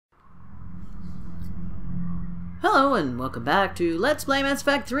Hello and welcome back to Let's Play Mass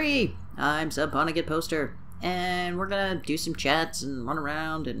Effect 3! I'm Subponegate Poster, and we're gonna do some chats and run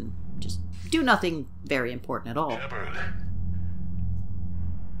around and just do nothing very important at all. Shepard,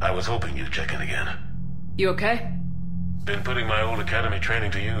 I was hoping you'd check in again. You okay? Been putting my old academy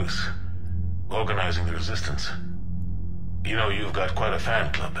training to use. Organizing the resistance. You know, you've got quite a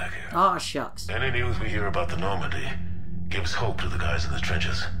fan club back here. Aw, shucks. Any news we hear about the Normandy gives hope to the guys in the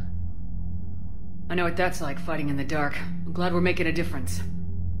trenches. I know what that's like, fighting in the dark. I'm glad we're making a difference.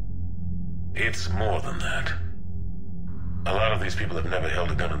 It's more than that. A lot of these people have never held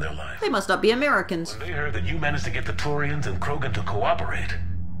a gun in their life. They must not be Americans. When they heard that you managed to get the Turians and Krogan to cooperate,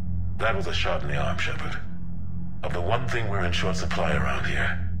 that was a shot in the arm, Shepard. Of the one thing we're in short supply around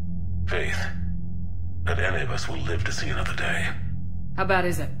here. Faith. That any of us will live to see another day. How bad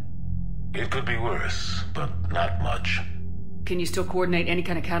is it? It could be worse, but not much. Can you still coordinate any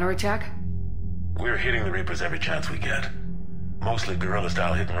kind of counterattack? We're hitting the Reapers every chance we get. Mostly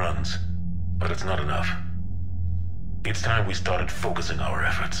guerrilla-style hit-and-runs. But it's not enough. It's time we started focusing our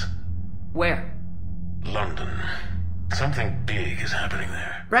efforts. Where? London. Something big is happening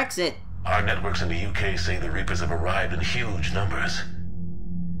there. Brexit. Our networks in the UK say the Reapers have arrived in huge numbers.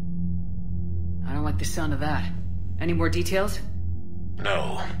 I don't like the sound of that. Any more details?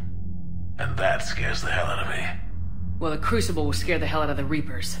 No. And that scares the hell out of me. Well, the Crucible will scare the hell out of the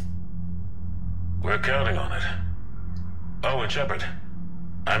Reapers. We're counting on it. Oh, and Shepard,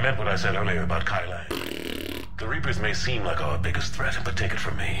 I meant what I said earlier about Kai Lang. The Reapers may seem like our biggest threat, but take it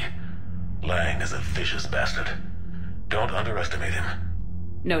from me. Lang is a vicious bastard. Don't underestimate him.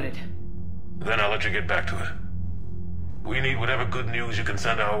 Noted. Then I'll let you get back to it. We need whatever good news you can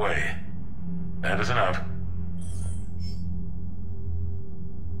send our way. Anderson out.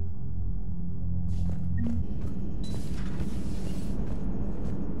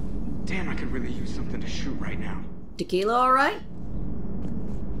 Damn, I could really use something to shoot right now. Tequila alright?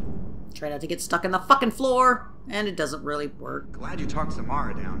 Try not to get stuck in the fucking floor, and it doesn't really work. Glad you talked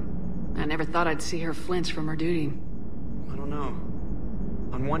Samara down. I never thought I'd see her flinch from her duty. I don't know.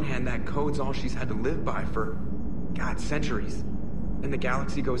 On one hand, that code's all she's had to live by for, God, centuries. And the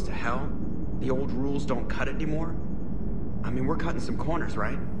galaxy goes to hell. The old rules don't cut it anymore. I mean, we're cutting some corners,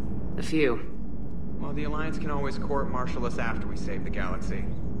 right? A few. Well, the Alliance can always court-martial us after we save the galaxy.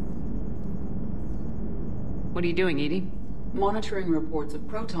 What are you doing, Edie? Monitoring reports of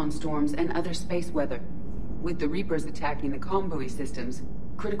proton storms and other space weather. With the Reapers attacking the comm buoy systems,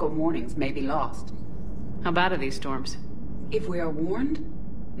 critical warnings may be lost. How bad are these storms? If we are warned,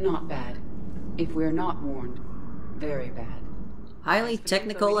 not bad. If we are not warned, very bad. Highly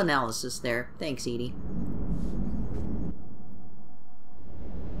technical analysis there. Thanks, Edie.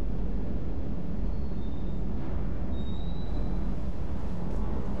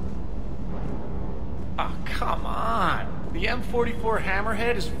 Oh, come on. The M44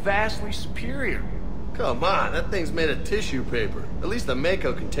 Hammerhead is vastly superior. Come on, that thing's made of tissue paper. At least the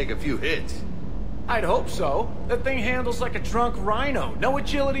Mako can take a few hits. I'd hope so. That thing handles like a drunk rhino. No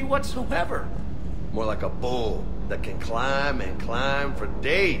agility whatsoever. More like a bull that can climb and climb for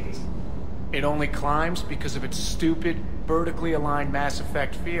days. It only climbs because of its stupid, vertically aligned Mass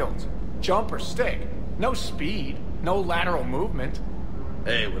Effect fields. Jump or stick. No speed. No lateral movement.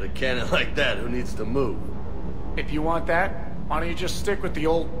 Hey, with a cannon like that, who needs to move? If you want that, why don't you just stick with the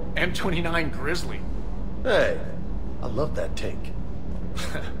old M29 Grizzly? Hey, I love that tank.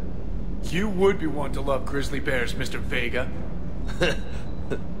 You would be one to love grizzly bears, Mr. Vega.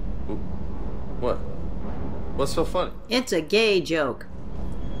 What? What's so funny? It's a gay joke.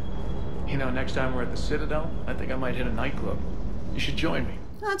 You know, next time we're at the Citadel, I think I might hit a nightclub. You should join me.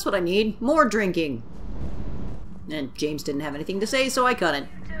 That's what I need. More drinking. And James didn't have anything to say, so I cut it.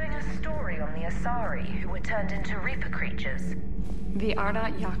 Doing a story on the Asari who were turned into Reaper creatures. The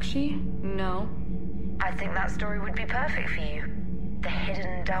Ardat Yakshi? No. I think that story would be perfect for you. The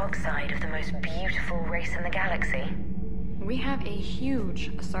hidden dark side of the most beautiful race in the galaxy. We have a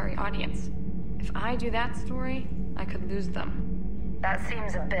huge Asari audience. If I do that story, I could lose them. That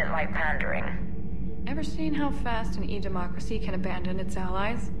seems a bit like pandering. Ever seen how fast an e-democracy can abandon its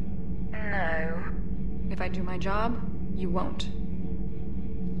allies? No. If I do my job, you won't.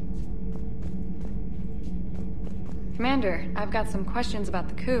 Commander, I've got some questions about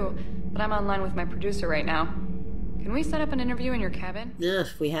the coup, but I'm online with my producer right now. Can we set up an interview in your cabin? Ugh,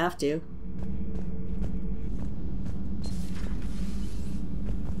 if we have to.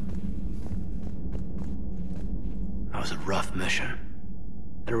 That was a rough mission.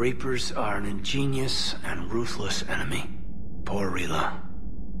 The Reapers are an ingenious and ruthless enemy. Poor Rila.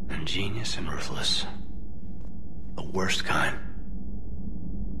 Ingenious and ruthless. The worst kind.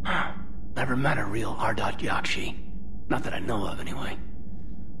 never met a real Ardot Yakshi. Not that I know of, anyway.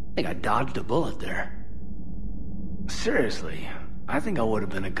 I think I dodged a bullet there. Seriously, I think I would have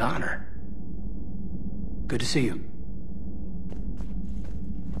been a goner. Good to see you.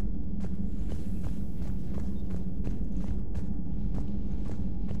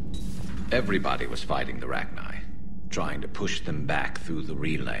 Everybody was fighting the Rachni, trying to push them back through the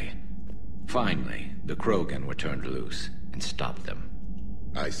relay. Finally, the Krogan were turned loose and stopped them.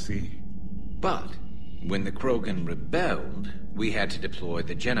 I see. But when the Krogan rebelled, we had to deploy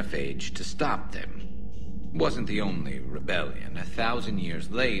the Genophage to stop them. Wasn't the only rebellion. 1,000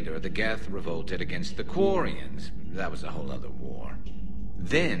 years later, the Geth revolted against the Quarians. That was a whole other war.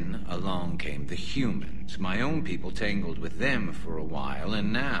 Then along came the humans. My own people tangled with them for a while,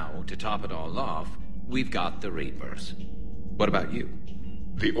 and now, to top it all off, we've got the Reapers. What about you?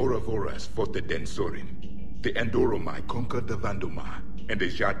 The Ouroboros fought the Densorin. The Endoromai conquered the Vandoma, and the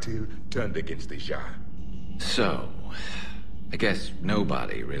Jatil turned against the Jah. So, I guess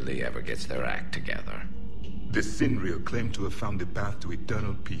nobody really ever gets their act together. The Sinreal claimed to have found the path to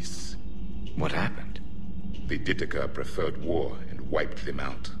eternal peace. What happened? The Ditaka preferred war and wiped them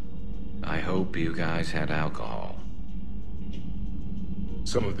out. I hope you guys had alcohol.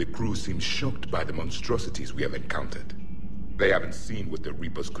 Some of the crew seem shocked by the monstrosities we have encountered. They haven't seen what the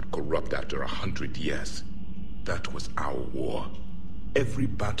Reapers could corrupt after 100 years. That was our war. Every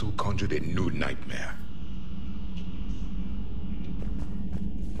battle conjured a new nightmare.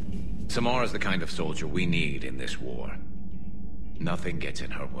 Samara's the kind of soldier we need in this war. Nothing gets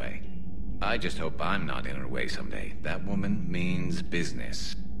in her way. I just hope I'm not in her way someday. That woman means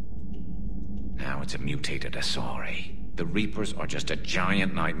business. Now it's a mutated Asari. The Reapers are just a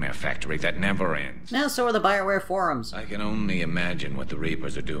giant nightmare factory that never ends. Now so are the BioWare forums. I can only imagine what the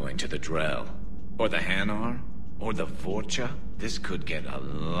Reapers are doing to the Drell. Or the Hanar. Or the Vorcha. This could get a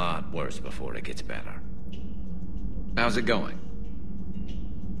lot worse before it gets better. How's it going?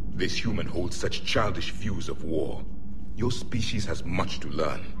 This human holds such childish views of war. Your species has much to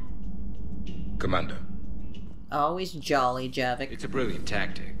learn. Commander. Always jolly, Javik. It's a brilliant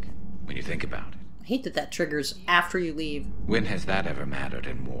tactic, when you think about it. I hate that that triggers after you leave. When has that ever mattered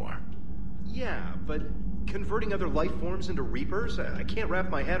in war? Yeah, but converting other life forms into Reapers? I can't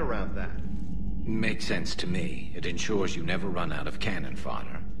wrap my head around that. Makes sense to me. It ensures you never run out of cannon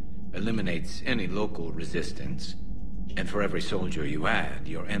fodder. Eliminates any local resistance. And for every soldier you add,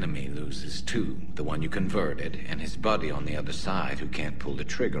 your enemy loses two. The one you converted, and his buddy on the other side who can't pull the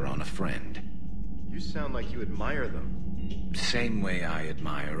trigger on a friend. You sound like you admire them. Same way I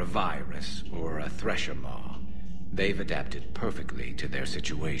admire a virus or a thresher maw. They've adapted perfectly to their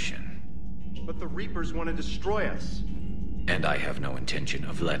situation. But the Reapers want to destroy us. And I have no intention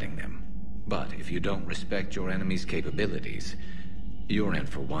of letting them. But if you don't respect your enemy's capabilities, you're in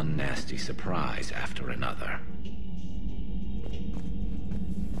for one nasty surprise after another.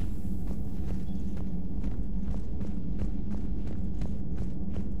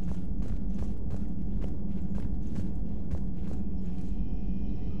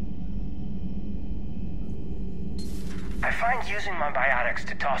 I find using my biotics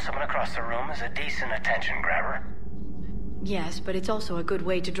to toss someone across the room is a decent attention grabber. Yes, but it's also a good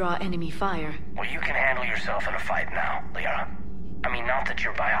way to draw enemy fire. Well, you can handle yourself in a fight now, Liara. I mean, not that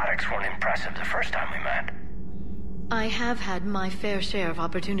your biotics weren't impressive the first time we met. I have had my fair share of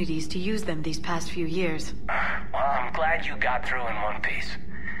opportunities to use them these past few years. Well, I'm glad you got through in one piece.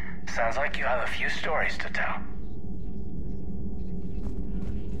 Sounds like you have a few stories to tell.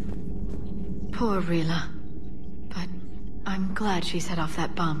 Poor Rila. But I'm glad she set off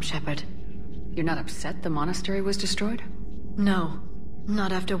that bomb, Shepard. You're not upset the monastery was destroyed? No.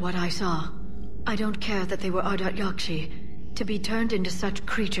 Not after what I saw. I don't care that they were Ardot Yakshi. To be turned into such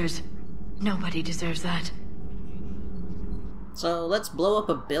creatures, nobody deserves that. So let's blow up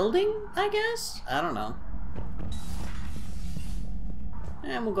a building, I guess? I don't know.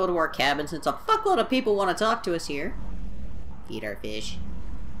 And we'll go to our cabin since a fuckload of people want to talk to us here. Feed our fish.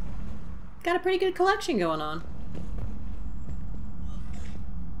 Got a pretty good collection going on.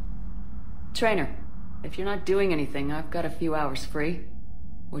 Trainer, if you're not doing anything, I've got a few hours free.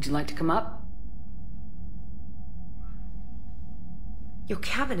 Would you like to come up? Your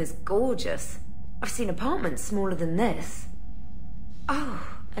cabin is gorgeous. I've seen apartments smaller than this. Oh,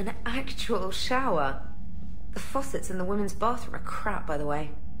 an actual shower. The faucets in the women's bathroom are crap, by the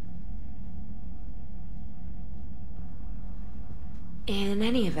way. In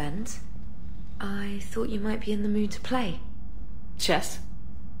any event, I thought you might be in the mood to play. Chess?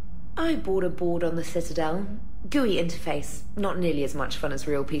 I bought a board on the Citadel. GUI interface, not nearly as much fun as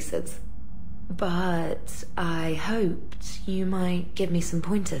real pieces. But I hoped you might give me some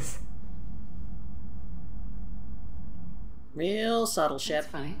pointers. Real subtle, Shep.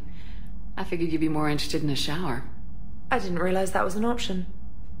 That's funny. I figured you'd be more interested in a shower. I didn't realize that was an option.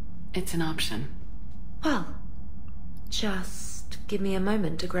 It's an option. Well, just give me a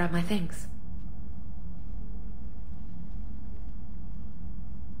moment to grab my things.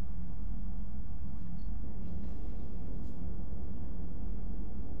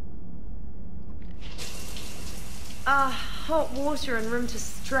 Hot water and room to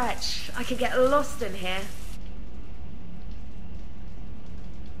stretch. I could get lost in here.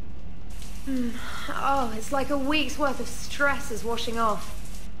 Oh, it's like a week's worth of stress is washing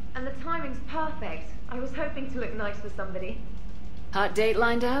off. And the timing's perfect. I was hoping to look nice for somebody. Hot date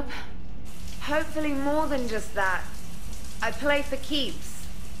lined up? Hopefully more than just that. I play for keeps.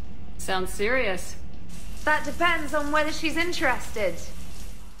 Sounds serious. That depends on whether she's interested.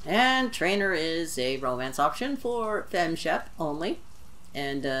 And Trainer is a romance option for Femme Shep only.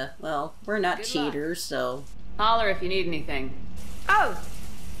 And, well, we're not Good cheaters, so... Holler if you need anything. Oh!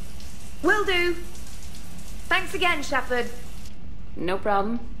 Will do. Thanks again, Shepard. No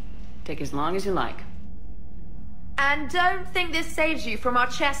problem. Take as long as you like. And don't think this saves you from our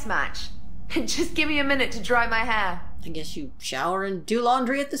chess match. Just give me a minute to dry my hair. I guess you shower and do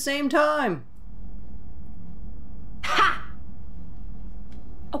laundry at the same time. Ha!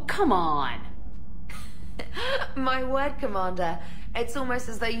 Oh, come on. My word, Commander. It's almost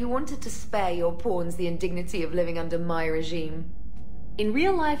as though you wanted to spare your pawns the indignity of living under my regime. In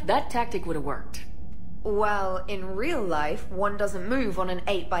real life, that tactic would have worked. Well, in real life, one doesn't move on an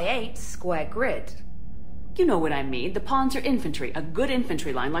 8x8 square grid. You know what I mean. The pawns are infantry. A good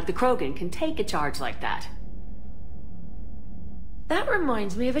infantry line like the Krogan can take a charge like that. That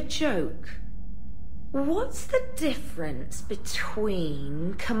reminds me of a joke. What's the difference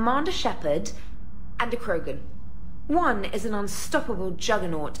between Commander Shepard and a Krogan? One is an unstoppable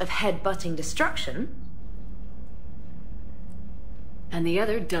juggernaut of head-butting destruction. And the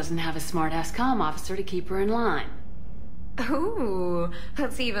other doesn't have a smart-ass comm officer to keep her in line. Ooh,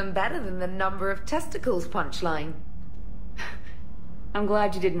 that's even better than the number of testicles punchline. I'm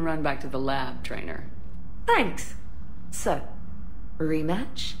glad you didn't run back to the lab, Trainer. Thanks. So,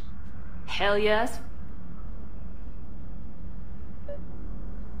 rematch? Hell yes.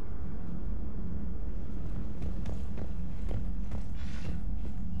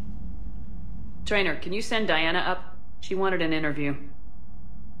 Trainer, can you send Diana up? She wanted an interview.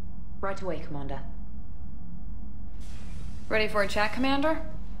 Right away, Commander. Ready for a chat, Commander?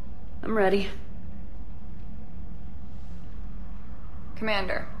 I'm ready.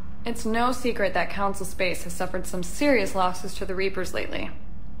 Commander, it's no secret that Council Space has suffered some serious losses to the Reapers lately.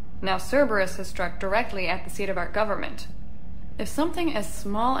 Now Cerberus has struck directly at the seat of our government. If something as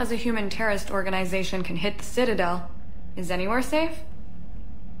small as a human terrorist organization can hit the Citadel, is anywhere safe?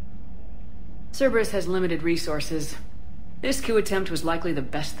 Cerberus has limited resources. This coup attempt was likely the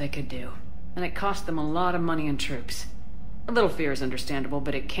best they could do, and it cost them a lot of money and troops. A little fear is understandable,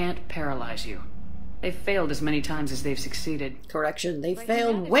 but it can't paralyze you. They've failed as many times as they've succeeded. Correction, they've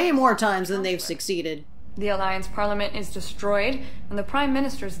failed way more times than they've succeeded. The Alliance Parliament is destroyed, and the Prime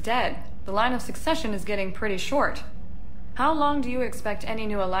Minister's dead. The line of succession is getting pretty short. How long do you expect any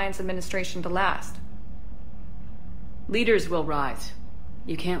new Alliance administration to last? Leaders will rise.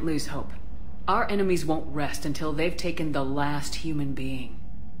 You can't lose hope. Our enemies won't rest until they've taken the last human being.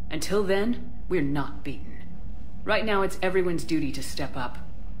 Until then, we're not beaten. Right now, it's everyone's duty to step up.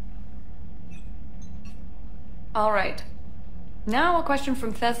 All right. Now a question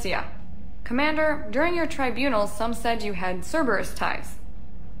from Thessia. Commander, during your tribunal, some said you had Cerberus ties.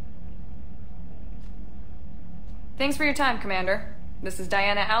 Thanks for your time, Commander. This is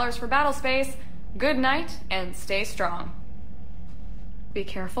Diana Allers for Battlespace. Good night, and stay strong. Be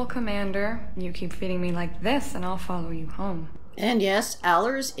careful, Commander. You keep feeding me like this, and I'll follow you home. And yes,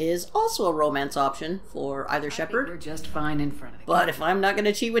 Allers is also a romance option for either Shepard. We're just fine in front of it. But if I'm not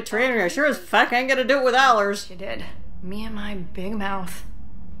gonna cheat with Trainer, I sure as fuck ain't gonna do it with Allers. You did. Me and my big mouth.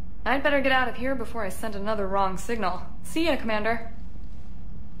 I'd better get out of here before I send another wrong signal. See ya, Commander.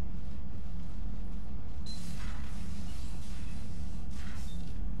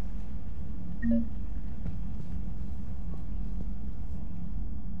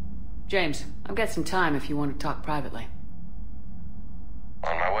 James, I've got some time if you want to talk privately.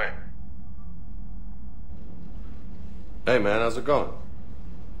 On my way. Hey man, how's it going?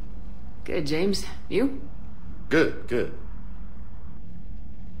 Good, James. You? Good, good.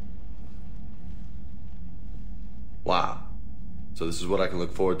 Wow. So this is what I can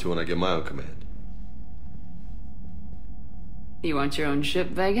look forward to when I get my own command. You want your own ship,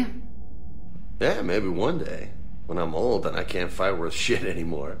 Vega? Yeah, maybe one day. When I'm old and I can't fight worth shit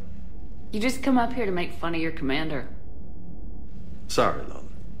anymore. You just come up here to make fun of your commander. Sorry, Lola.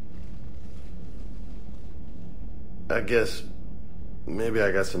 I guess maybe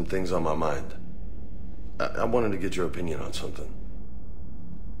I got some things on my mind. I wanted to get your opinion on something.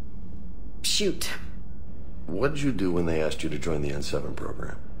 Shoot. What did you do when they asked you to join the N7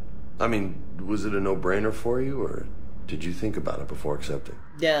 program? I mean, was it a no-brainer for you, or did you think about it before accepting?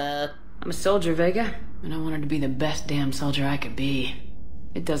 I'm a soldier, Vega, and I wanted to be the best damn soldier I could be.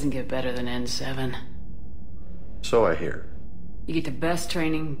 It doesn't get better than N7. So I hear. You get the best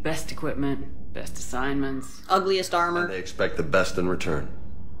training, best equipment, best assignments. Ugliest armor. And they expect the best in return.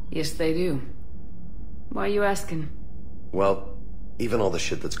 Yes, they do. Why are you asking? Well, even all the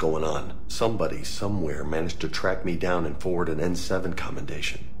shit that's going on, somebody somewhere managed to track me down and forward an N7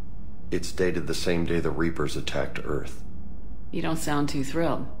 commendation. It's dated the same day the Reapers attacked Earth. You don't sound too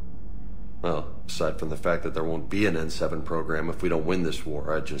thrilled. Well, aside from the fact that there won't be an N7 program if we don't win this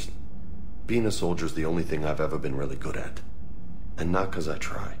war, being a soldier's the only thing I've ever been really good at. And not 'cause I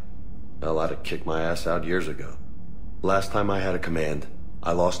try. Hell, I'd have kicked my ass out years ago. Last time I had a command,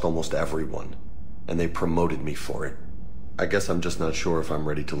 I lost almost everyone, and they promoted me for it. I guess I'm just not sure if I'm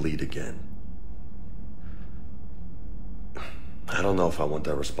ready to lead again. I don't know if I want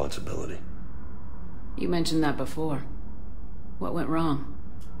that responsibility. You mentioned that before. What went wrong?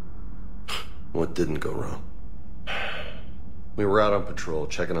 What didn't go wrong? We were out on patrol,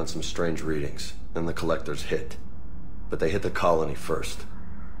 checking on some strange readings, and the collectors hit. But they hit the colony first.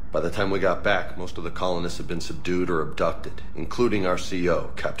 By the time we got back, most of the colonists had been subdued or abducted, including our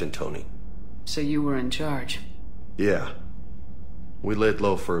CO, Captain Tony. So you were in charge? Yeah. We laid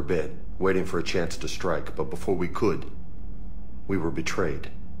low for a bit, waiting for a chance to strike, but before we could, we were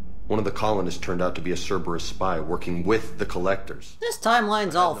betrayed. One of the colonists turned out to be a Cerberus spy working with the collectors. This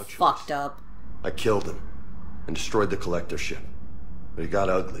timeline's all fucked up. I killed him and destroyed the collector ship. But it got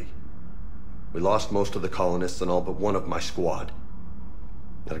ugly. We lost most of the colonists and all but one of my squad.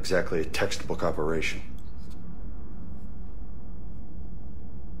 Not exactly a textbook operation.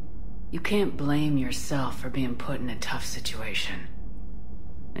 You can't blame yourself for being put in a tough situation.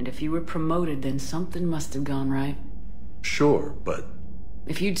 And if you were promoted, then something must have gone right. Sure, but...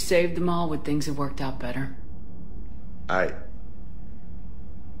 If you'd saved them all, would things have worked out better? I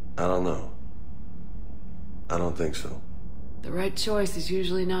don't know. I don't think so. The right choice is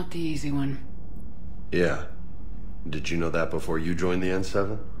usually not the easy one. Yeah. Did you know that before you joined the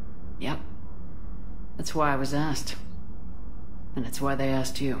N7? Yep. That's why I was asked. And it's why they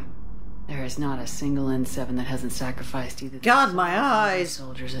asked you. There is not a single N7 that hasn't sacrificed either. God, my eyes!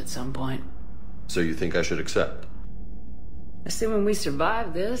 Soldiers at some point. So you think I should accept? Assuming we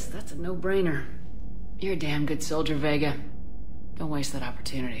survive this, that's a no-brainer. You're a damn good soldier, Vega. Don't waste that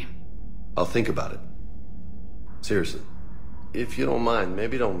opportunity. I'll think about it. Seriously. If you don't mind,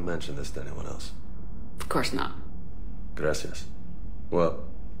 maybe don't mention this to anyone else. Of course not. Gracias. Well,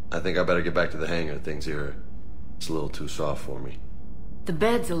 I think I better get back to the hangar. Things here, it's a little too soft for me. The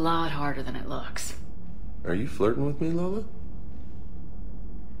bed's a lot harder than it looks. Are you flirting with me, Lola?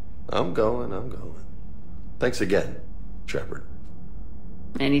 I'm going. Thanks again, Shepard.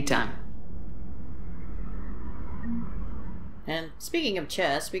 Anytime. And speaking of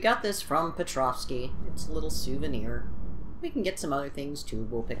chess, we got this from Petrovsky. It's a little souvenir. We can get some other things too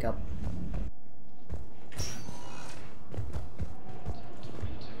we'll pick up.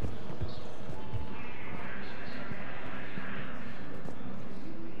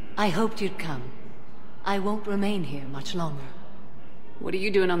 I hoped you'd come. I won't remain here much longer. What are you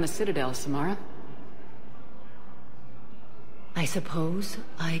doing on the Citadel, Samara? I suppose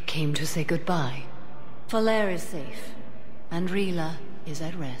I came to say goodbye. Falair is safe, and Rila is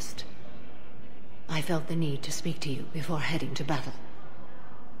at rest. I felt the need to speak to you before heading to battle.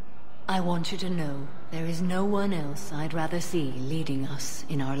 I want you to know there is no one else I'd rather see leading us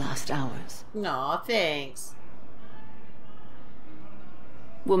in our last hours. Aw, thanks.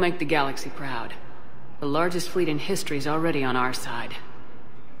 We'll make the galaxy proud. The largest fleet in history is already on our side.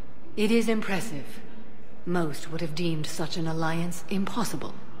 It is impressive. Most would have deemed such an alliance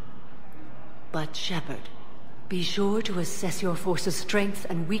impossible. But Shepard, be sure to assess your force's strengths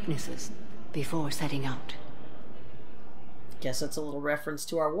and weaknesses before setting out. Guess that's a little reference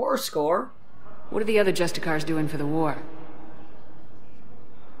to our war score. What are the other Justicars doing for the war?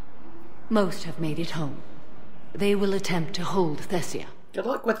 Most have made it home. They will attempt to hold Thessia. Good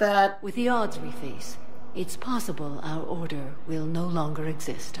luck with that. With the odds we face, it's possible our order will no longer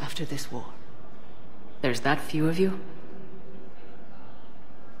exist after this war. There's that few of you?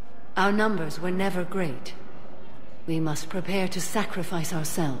 Our numbers were never great. We must prepare to sacrifice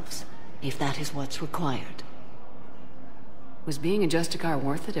ourselves, if that is what's required. Was being a Justicar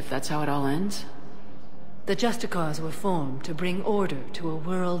worth it if that's how it all ends? The Justicars were formed to bring order to a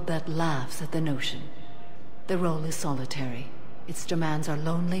world that laughs at the notion. The role is solitary. Its demands are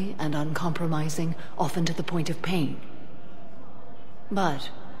lonely and uncompromising, often to the point of pain. But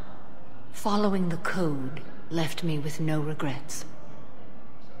following the code left me with no regrets.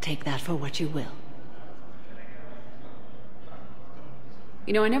 Take that for what you will.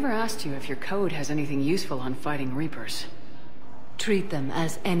 You know, I never asked you if your code has anything useful on fighting Reapers. Treat them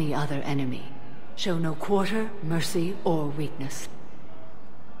as any other enemy. Show no quarter, mercy, or weakness.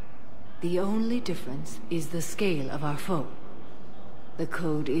 The only difference is the scale of our foe. The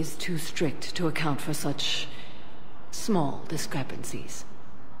code is too strict to account for such small discrepancies.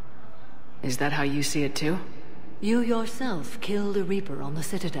 Is that how you see it too? You yourself killed a Reaper on the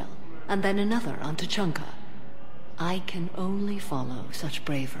Citadel, and then another on Tuchanka. I can only follow such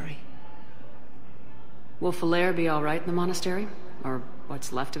bravery. Will Falair be all right in the monastery? Or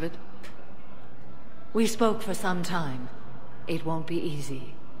what's left of it? We spoke for some time. It won't be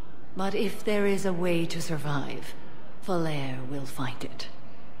easy. But if there is a way to survive, Falair will find it.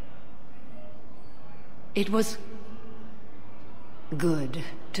 It was good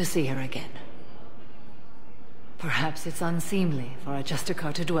to see her again. Perhaps it's unseemly for a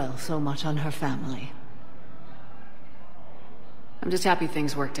Justicar to dwell so much on her family. I'm just happy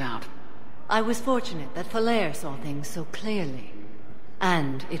things worked out. I was fortunate that Falair saw things so clearly.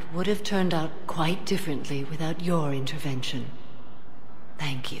 And it would have turned out quite differently without your intervention.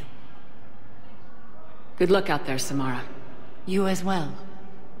 Thank you. Good luck out there, Samara. You as well.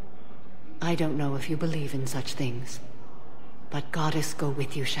 I don't know if you believe in such things, but Goddess go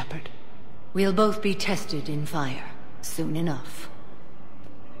with you, Shepard. We'll both be tested in fire, soon enough.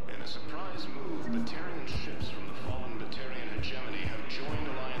 In a surprise move, Batarian ships from the fallen Batarian hegemony have joined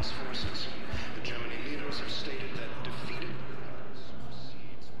Alliance forces. The Gemini leaders have stated that defeated...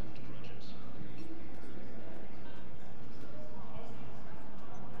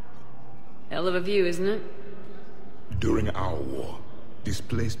 Hell of a view, isn't it? During our war, this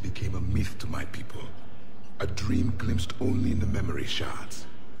place became a myth to my people. A dream glimpsed only in the memory shards.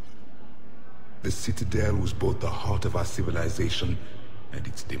 The Citadel was both the heart of our civilization and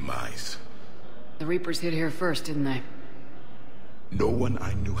its demise. The Reapers hit here first, didn't they? No one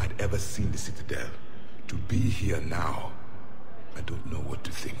I knew had ever seen the Citadel. To be here now, I don't know what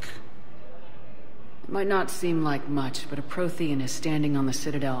to think. It might not seem like much, but a Prothean is standing on the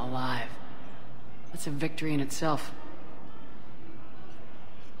Citadel alive. That's a victory in itself.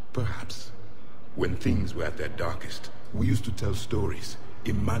 Perhaps. When things were at their darkest, we used to tell stories,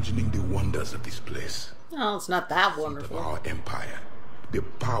 imagining the wonders of this place. Oh, it's not that wonderful. Of our empire, the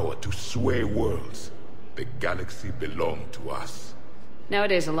power to sway worlds. The galaxy belonged to us.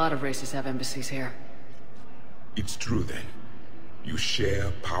 Nowadays, a lot of races have embassies here. It's true, then. You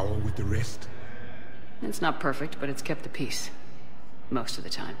share power with the rest? It's not perfect, but it's kept the peace. Most of the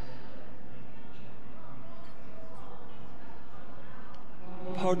time.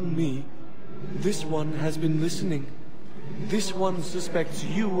 Pardon me. This one has been listening. This one suspects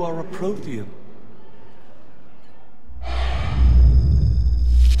you are a Prothean.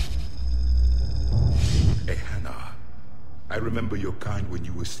 Hannah, I remember your kind when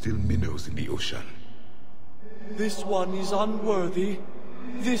you were still minnows in the ocean. This one is unworthy.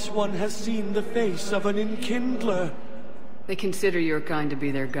 This one has seen the face of an enkindler. They consider your kind to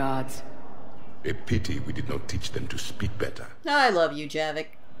be their gods. A pity we did not teach them to speak better. I love you, Javik.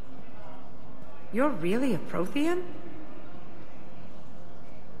 You're really a Prothean?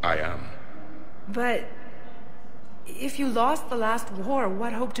 I am. But... if you lost the last war,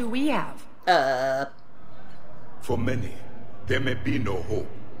 what hope do we have? For many, there may be no hope.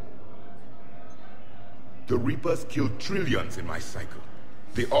 The Reapers killed trillions in my cycle.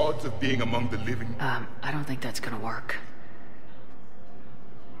 The odds of being among the living... I don't think that's gonna work.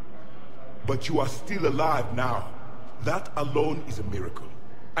 But you are still alive now. That alone is a miracle.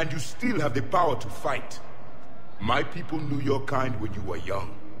 And you still have the power to fight. My people knew your kind when you were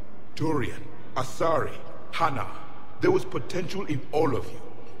young. Turian, Asari, Hannah. There was potential in all of you.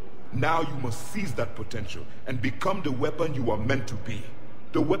 Now you must seize that potential and become the weapon you are meant to be.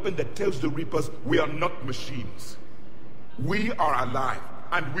 The weapon that tells the Reapers we are not machines. We are alive,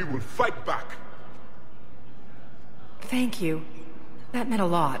 and we will fight back. Thank you. That meant a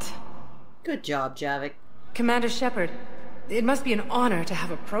lot. Good job, Javik. Commander Shepard, it must be an honor to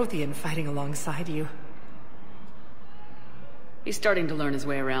have a Prothean fighting alongside you. He's starting to learn his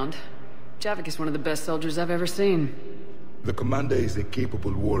way around. Javik is one of the best soldiers I've ever seen. The commander is a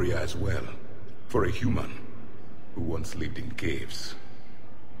capable warrior as well, for a human who once lived in caves.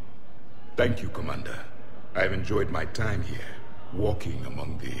 Thank you, Commander. I've enjoyed my time here, walking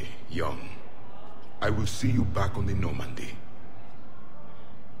among the young. I will see you back on the Normandy.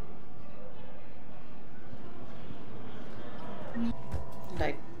 And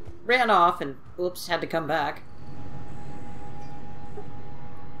I ran off and, oops, had to come back.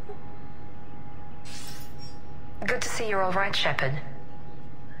 Good to see you're all right, Shepard.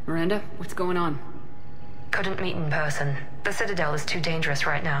 Miranda, what's going on? Couldn't meet in person. The Citadel is too dangerous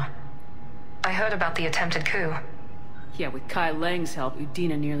right now. I heard about the attempted coup. Yeah, with Kai Leng's help,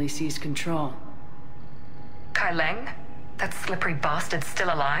 Udina nearly seized control. Kai Leng? That slippery bastard's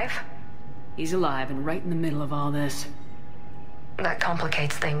still alive? He's alive and right in the middle of all this. That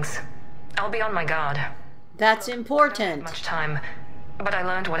complicates things. I'll be on my guard. That's important. Much time, but I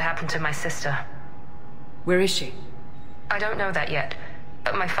learned what happened to my sister. Where is she? I don't know that yet,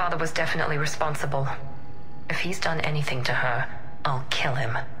 but my father was definitely responsible. If he's done anything to her, I'll kill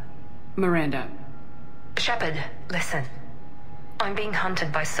him. Miranda. Shepard, listen. I'm being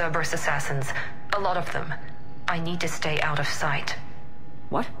hunted by Cerberus assassins. A lot of them. I need to stay out of sight.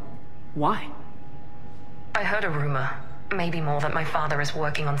 What? Why? I heard a rumor, maybe more, that my father is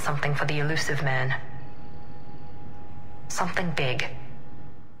working on something for the Elusive Man. Something big.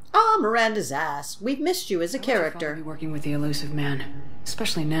 Oh, Miranda's ass. We've missed you as a character. Be working with the Elusive Man,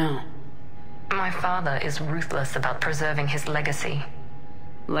 especially now. My father is ruthless about preserving his legacy.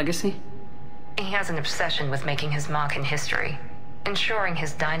 Legacy? He has an obsession with making his mark in history, ensuring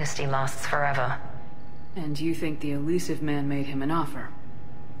his dynasty lasts forever. And you think the Elusive Man made him an offer?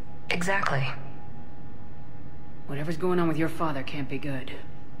 Exactly. Whatever's going on with your father can't be good.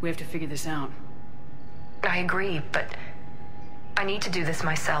 We have to figure this out. I agree, but I need to do this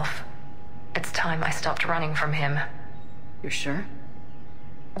myself. It's time I stopped running from him. You're sure?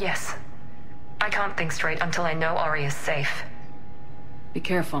 Yes. I can't think straight until I know Ori is safe. Be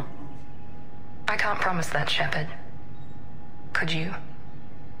careful. I can't promise that, Shepard. Could you?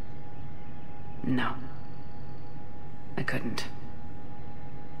 No. I couldn't.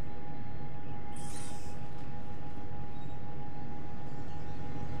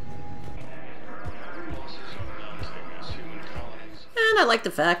 And I like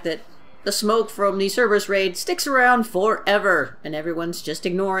the fact that the smoke from the Cerberus raid sticks around forever, and everyone's just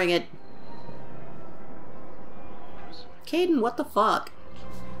ignoring it. Kaidan, what the fuck?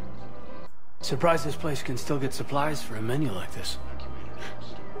 Surprised this place can still get supplies for a menu like this.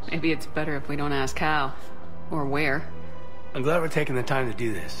 Maybe it's better if we don't ask how. Or where. I'm glad we're taking the time to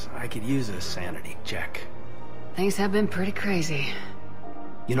do this. I could use a sanity check. Things have been pretty crazy.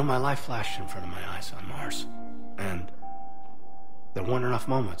 You know, my life flashed in front of my eyes on Mars. And there weren't enough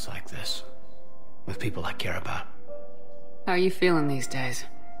moments like this. With people I care about. How are you feeling these days?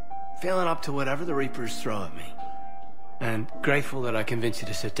 Feeling up to whatever the Reapers throw at me. And grateful that I convinced you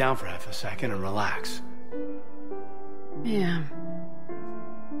to sit down for half a second and relax. Yeah.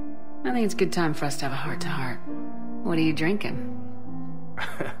 I think it's a good time for us to have a heart-to-heart. What are you drinking?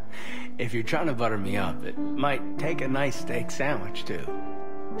 If you're trying to butter me up, it might take a nice steak sandwich, too.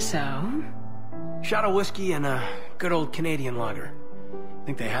 So? Shot of whiskey and a good old Canadian lager.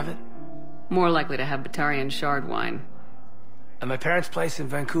 Think they have it? More likely to have Batarian shard wine. At my parents' place in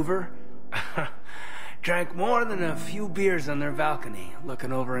Vancouver, drank more than a few beers on their balcony,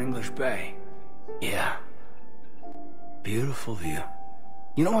 looking over English Bay. Yeah. Beautiful view.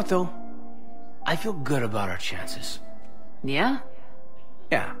 You know what, though? I feel good about our chances. Yeah?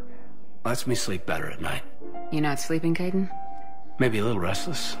 Yeah. Lets me sleep better at night. You not sleeping, Kaidan? Maybe a little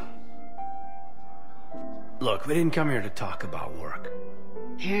restless. Look, we didn't come here to talk about work.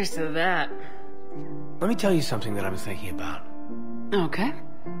 Here's to that. Let me tell you something that I've been thinking about. Okay.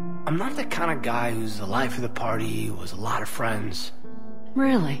 I'm not the kind of guy who's the life of the party, who has a lot of friends.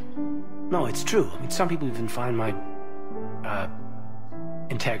 Really? No, it's true. I mean, some people even find my,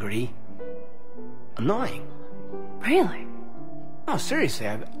 integrity annoying. Really? No, seriously,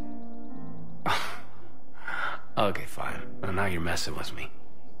 Okay, fine. Well, now you're messing with me.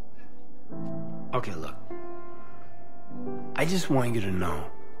 Okay, look. I just want you to know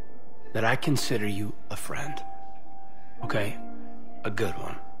that I consider you a friend. Okay? A good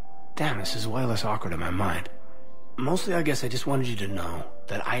one. Damn, this is way less awkward in my mind. Mostly, I guess I just wanted you to know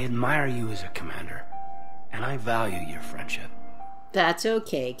that I admire you as a commander, and I value your friendship. That's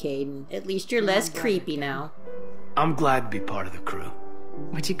okay, Kaidan. At least you're less creepy now. I'm glad to be part of the crew.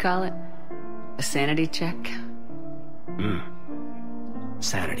 What'd you call it? A sanity check?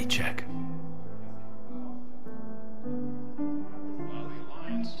 Sanity check.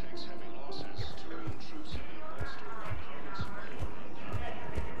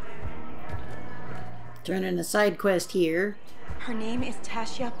 Turning a side quest here. Her name is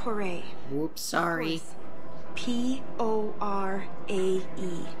Tasha Poray. Whoops, sorry. P-O-R-A-E.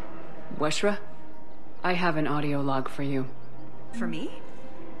 Weshra? I have an audio log for you. For me?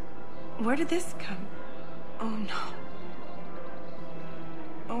 Where did this come? Oh no.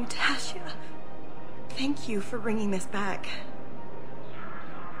 Oh, Tasha. Thank you for bringing this back.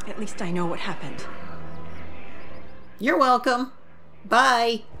 At least I know what happened. You're welcome.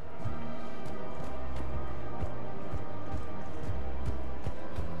 Bye.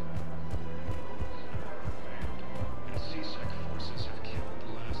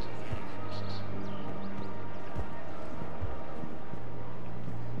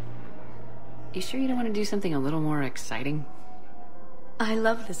 You sure you don't want to do something a little more exciting? I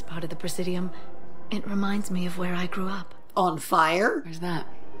love this part of the Presidium. It reminds me of where I grew up. On fire? Where's that?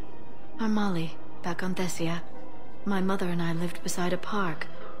 Armali, back on Thessia. My mother and I lived beside a park.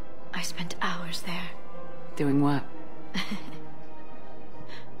 I spent hours there. Doing what?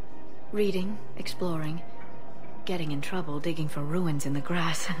 Reading, exploring, getting in trouble digging for ruins in the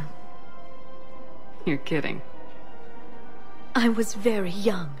grass. You're kidding. I was very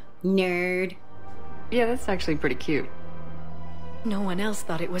young. Nerd. Yeah, that's actually pretty cute. No one else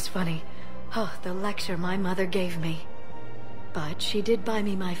thought it was funny. Oh, the lecture my mother gave me. But she did buy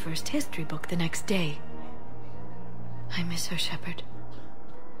me my first history book the next day. I miss her, Shepard.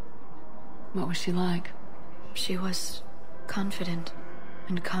 What was she like? She was confident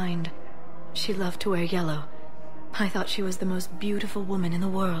and kind. She loved to wear yellow. I thought she was the most beautiful woman in the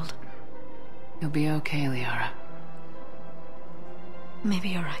world. You'll be okay, Liara. Maybe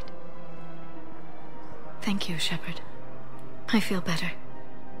you're right. Thank you, Shepard. I feel better.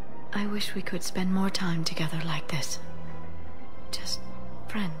 I wish we could spend more time together like this. Just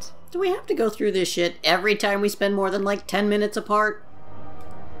friends. Do we have to go through this shit every time we spend more than like 10 minutes apart?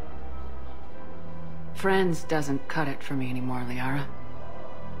 Friends doesn't cut it for me anymore, Liara.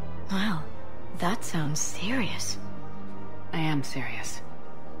 Well, that sounds serious. I am serious.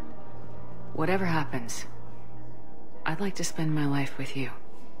 Whatever happens, I'd like to spend my life with you.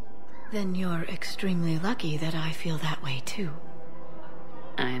 Then you're extremely lucky that I feel that way too.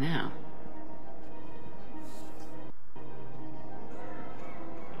 I know.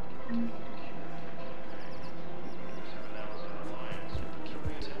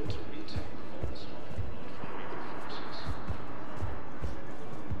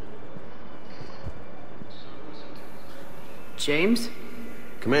 James?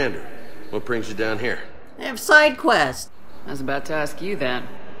 Commander, what brings you down here? I have side quests. I was about to ask you that.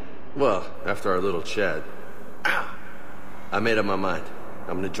 Well, after our little chat, I made up my mind.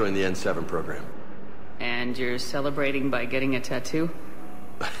 I'm gonna join the N7 program. And you're celebrating by getting a tattoo?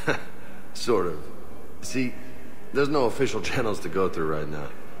 Sort of. See, there's no official channels to go through right now.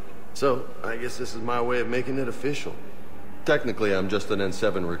 So, I guess this is my way of making it official. Technically, I'm just an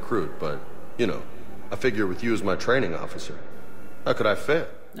N7 recruit, but, you know, I figure with you as my training officer, how could I fail?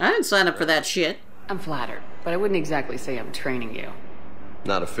 I didn't sign up for that shit. I'm flattered, but I wouldn't exactly say I'm training you.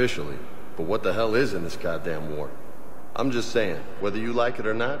 Not officially, but what the hell is in this goddamn war? I'm just saying, whether you like it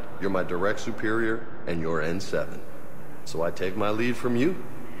or not, you're my direct superior, and you're N7. So I take my lead from you,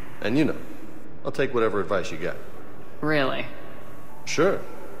 and you know, I'll take whatever advice you got. Really? Sure.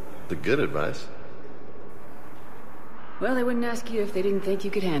 The good advice. Well, they wouldn't ask you if they didn't think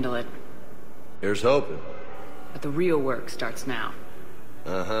you could handle it. Here's hoping. But the real work starts now.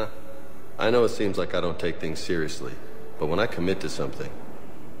 Uh-huh. I know it seems like I don't take things seriously, but when I commit to something,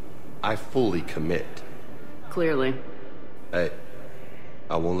 I fully commit. Clearly. Hey,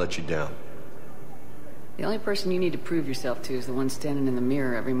 I won't let you down. The only person you need to prove yourself to is the one standing in the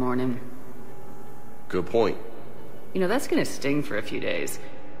mirror every morning. Good point. You know, that's gonna sting for a few days.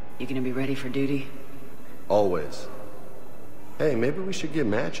 You gonna be ready for duty? Always. Hey, maybe we should get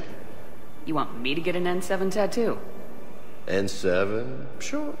matching. You want me to get an N7 tattoo? N7?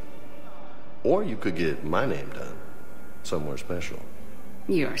 Sure. Or you could get my name done. Somewhere special.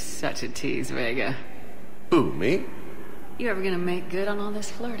 You're such a tease, Vega. Who, me? You ever gonna make good on all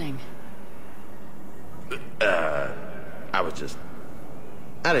this flirting? I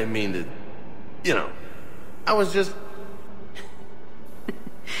didn't mean to, you know, I was just...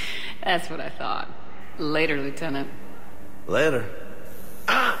 That's what I thought. Later, Lieutenant. Later.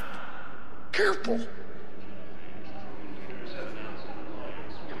 Careful.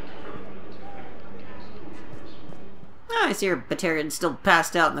 Oh, I see her Batarian still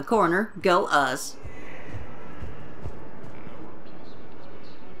passed out in the corner. Go us.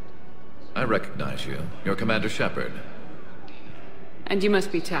 I recognize you. You're Commander Shepard. And you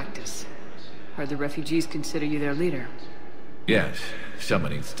must be Tactus. Heard the refugees consider you their leader. Yes,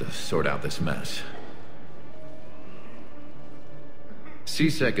 someone needs to sort out this mess.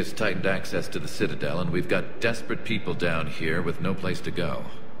 CSEC has tightened access to the Citadel, and we've got desperate people down here with no place to go.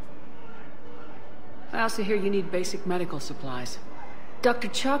 I also hear you need basic medical supplies. Dr.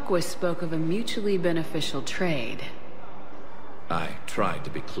 Chakwas spoke of a mutually beneficial trade. I tried to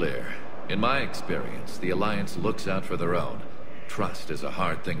be clear. In my experience, the Alliance looks out for their own. Trust is a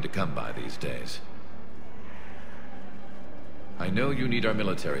hard thing to come by these days. I know you need our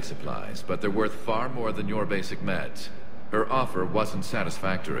military supplies, but they're worth far more than your basic meds. Her offer wasn't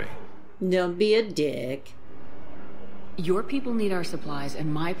satisfactory. Don't be a dick. Your people need our supplies,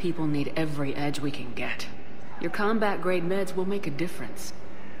 and my people need every edge we can get. Your combat-grade meds will make a difference.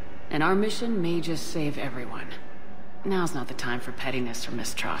 And our mission may just save everyone. Now's not the time for pettiness or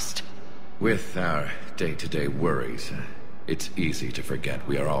mistrust. With our day-to-day worries, it's easy to forget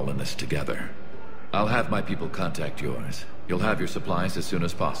we are all in this together. I'll have my people contact yours. You'll have your supplies as soon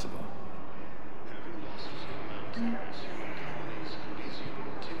as possible.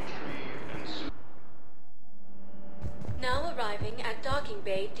 Now arriving at docking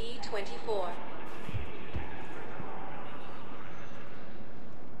bay D-24.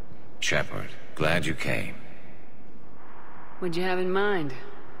 Shepard, glad you came. What'd you have in mind?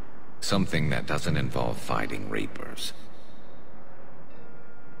 Something that doesn't involve fighting Reapers.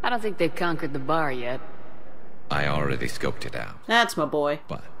 I don't think they've conquered the bar yet. I already scoped it out. That's my boy.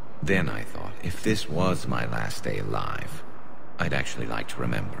 But then I thought, if this was my last day alive, I'd actually like to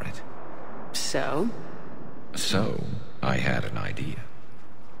remember it. So? So, I had an idea.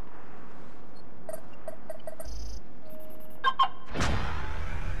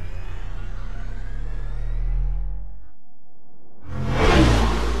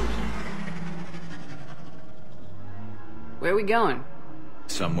 Where are we going?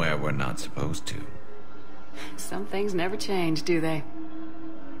 Somewhere we're not supposed to. Some things never change, do they?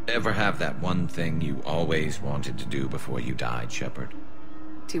 Ever have that one thing you always wanted to do before you died, Shepard?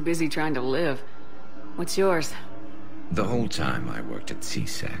 Too busy trying to live. What's yours? The whole time I worked at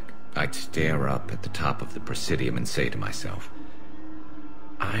CSEC, I'd stare up at the top of the Presidium and say to myself,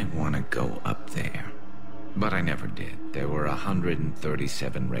 I want to go up there. But I never did. There were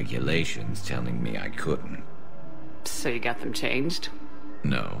 137 regulations telling me I couldn't. So you got them changed?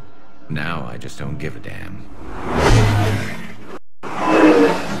 No. Now I just don't give a damn.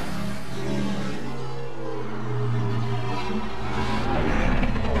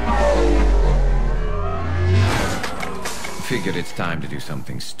 Figured it's time to do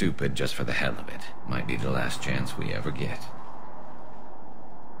something stupid just for the hell of it. Might be the last chance we ever get.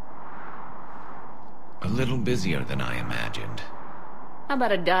 A little busier than I imagined. How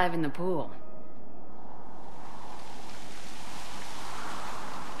about a dive in the pool?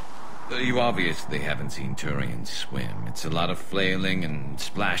 You obviously haven't seen Turians swim. It's a lot of flailing and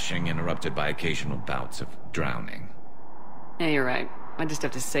splashing, interrupted by occasional bouts of drowning. Yeah, you're right. I just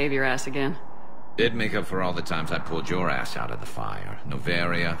have to save your ass again. It'd make up for all the times I pulled your ass out of the fire.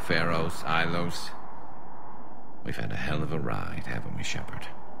 Noveria, Pharos, Ilos. We've had a hell of a ride, haven't we, Shepard?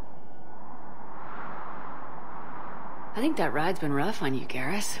 I think that ride's been rough on you,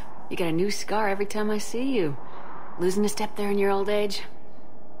 Garrus. You get a new scar every time I see you. Losing a step there in your old age?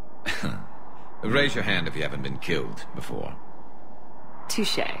 Raise your hand if you haven't been killed before.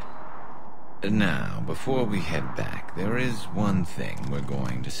 Touché. Now, before we head back, there is one thing we're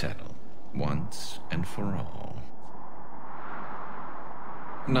going to settle. Once and for all.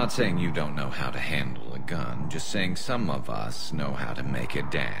 I'm not saying you don't know how to handle a gun, just saying some of us know how to make it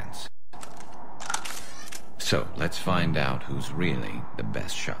dance. So, let's find out who's really the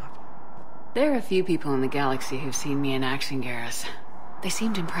best shot. There are a few people in the galaxy who've seen me in action, Garrus. They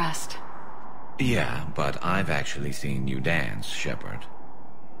seemed impressed. Yeah, but I've actually seen you dance, Shepard.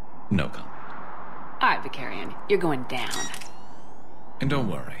 No comment. Alright, Vicarian, you're going down. And don't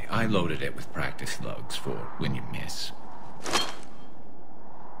worry, I loaded it with practice slugs for when you miss.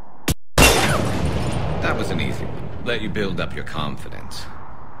 That was an easy one. Let you build up your confidence.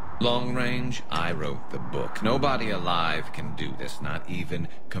 Long range, I wrote the book. Nobody alive can do this, not even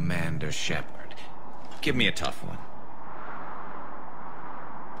Commander Shepard. Give me a tough one.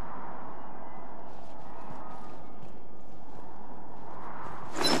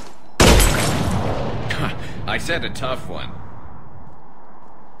 I said a tough one.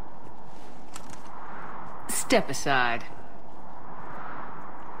 Step aside.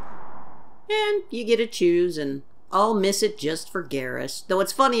 And you get to choose, and I'll miss it just for Garrus. Though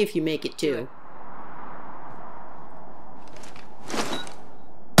it's funny if you make it too.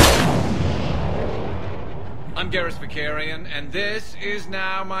 I'm Garrus Vicarian, and this is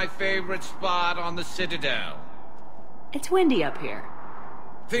now my favorite spot on the Citadel. It's windy up here.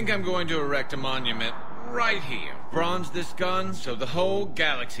 Think I'm going to erect a monument right here. Bronze this gun so the whole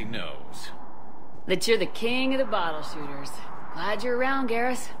galaxy knows. That you're the king of the bottle shooters. Glad you're around,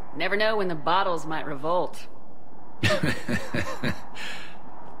 Garrus. Never know when the bottles might revolt.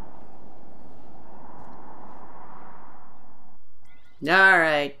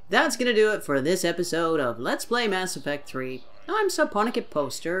 Alright, that's gonna do it for this episode of Let's Play Mass Effect 3. I'm Subponicate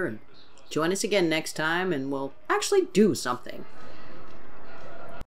Poster, and join us again next time and we'll actually do something.